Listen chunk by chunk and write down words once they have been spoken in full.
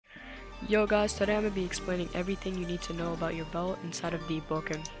Yo guys, today I'm going to be explaining everything you need to know about your bell inside of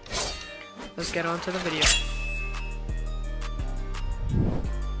Deepwoken. Let's get on to the video.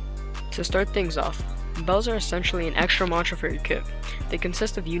 To start things off, bells are essentially an extra mantra for your kit. They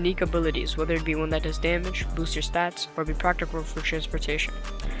consist of unique abilities, whether it be one that does damage, boost your stats, or be practical for transportation.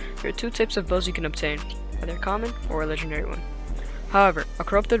 There are two types of bells you can obtain, either common or a legendary one. However, a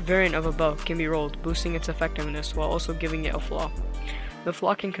corrupted variant of a bell can be rolled, boosting its effectiveness while also giving it a flaw. The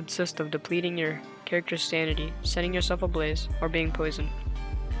flaw can consist of depleting your character's sanity, setting yourself ablaze, or being poisoned.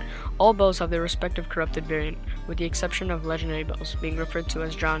 All bells have their respective corrupted variant, with the exception of legendary bells being referred to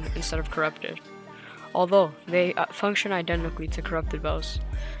as drowned instead of corrupted. Although they function identically to corrupted bells,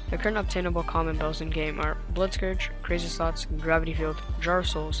 the current obtainable common bells in game are Blood Scourge, Crazy Slots, Gravity Field, Jar of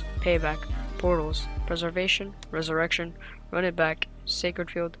Souls, Payback, Portals, Preservation, Resurrection, Run It Back, Sacred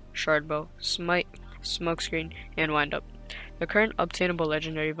Field, Shard Bow, Smite, Smokescreen, and Wind Up. The current obtainable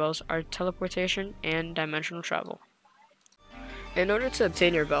legendary bells are Teleportation and Dimensional Travel. In order to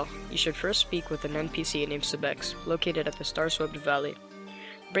obtain your bell, you should first speak with an NPC named Sebex, located at the Star-Swept Valley.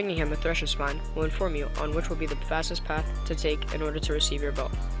 Bringing him a Thresher Spine will inform you on which will be the fastest path to take in order to receive your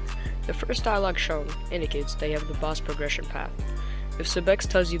bell. The first dialogue shown indicates that you have the boss progression path. If Sebex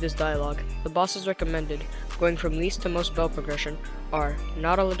tells you this dialogue, the bosses recommended, going from least to most bell progression, are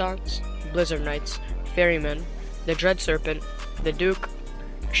Nautilodons, Blizzard Knights, Ferrymen, the Dread Serpent, the Duke,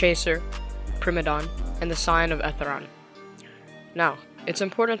 Chaser, Primadon, and the Scion of Etheron. Now, it's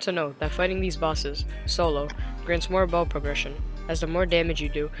important to note that fighting these bosses, solo, grants more bell progression, as the more damage you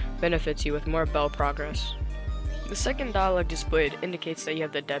do benefits you with more bell progress. The second dialogue displayed indicates that you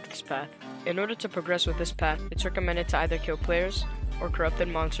have the Depths path. In order to progress with this path, it's recommended to either kill players or corrupted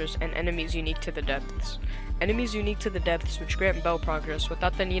monsters and enemies unique to the Depths. Enemies unique to the Depths which grant bell progress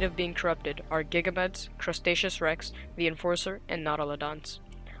without the need of being corrupted are Gigabeds, Crustaceous Rex, the Enforcer, and Nautilodons.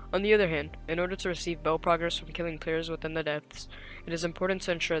 On the other hand, in order to receive bell progress from killing players within the Depths, it is important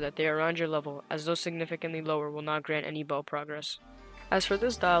to ensure that they are around your level, as those significantly lower will not grant any bell progress. As for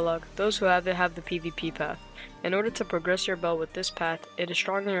this dialogue, those who have it have the PvP path. In order to progress your bell with this path, it is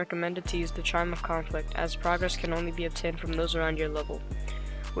strongly recommended to use the Chime of Conflict, as progress can only be obtained from those around your level.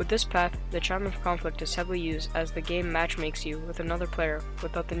 With this path, the Chime of Conflict is heavily used as the game matchmakes you with another player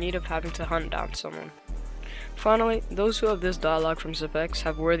without the need of having to hunt down someone. Finally, those who have this dialogue from Sebex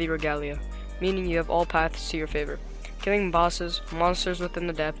have Worthy Regalia, meaning you have all paths to your favor. Killing bosses, monsters within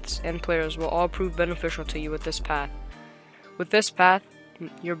the Depths, and players will all prove beneficial to you with this path. With this path,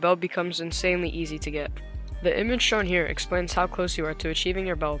 your bell becomes insanely easy to get. The image shown here explains how close you are to achieving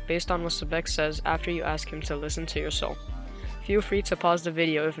your bell based on what Sebex says after you ask him to listen to your soul. Feel free to pause the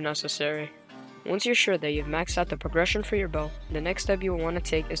video if necessary. Once you're sure that you've maxed out the progression for your bell, the next step you will want to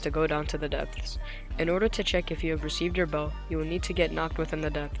take is to go down to the Depths. In order to check if you have received your bell, you will need to get knocked within the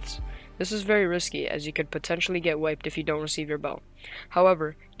Depths. This is very risky, as you could potentially get wiped if you don't receive your bell.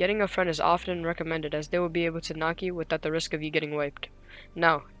 However, getting a friend is often recommended, as they will be able to knock you without the risk of you getting wiped.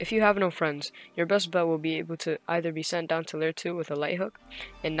 Now, if you have no friends, your best bet will be able to either be sent down to Lair 2 with a light hook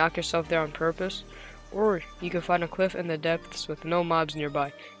and knock yourself there on purpose, or you can find a cliff in the Depths with no mobs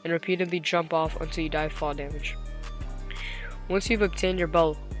nearby and repeatedly jump off until you die of fall damage. Once you've obtained your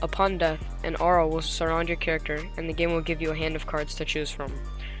bell, upon death, an aura will surround your character and the game will give you a hand of cards to choose from.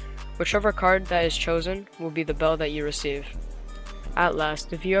 Whichever card that is chosen will be the bell that you receive. At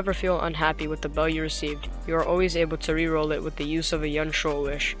last, if you ever feel unhappy with the bell you received, you are always able to reroll it with the use of a Yun-Troll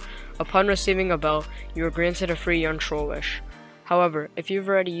Wish. Upon receiving a bell, you are granted a free Yun-Troll Wish. However, if you've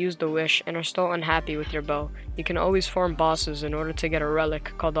already used the wish and are still unhappy with your bell, you can always farm bosses in order to get a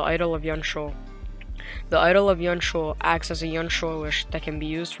relic called the Idol of Yun-Troll. The Idol of Yun-Troll acts as a Yun-Troll Wish that can be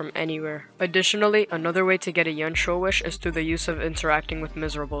used from anywhere. Additionally, another way to get a Yun-Troll Wish is through the use of interacting with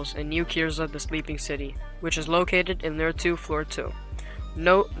Miserables in New Kirza, the Sleeping City, which is located in Lair 2, Floor 2.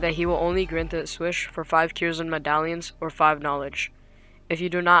 Note that he will only grant this wish for 5 Kirzan medallions or 5 knowledge. If you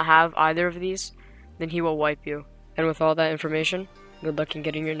do not have either of these, then he will wipe you. And with all that information, good luck in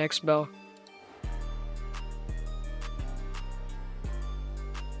getting your next bell.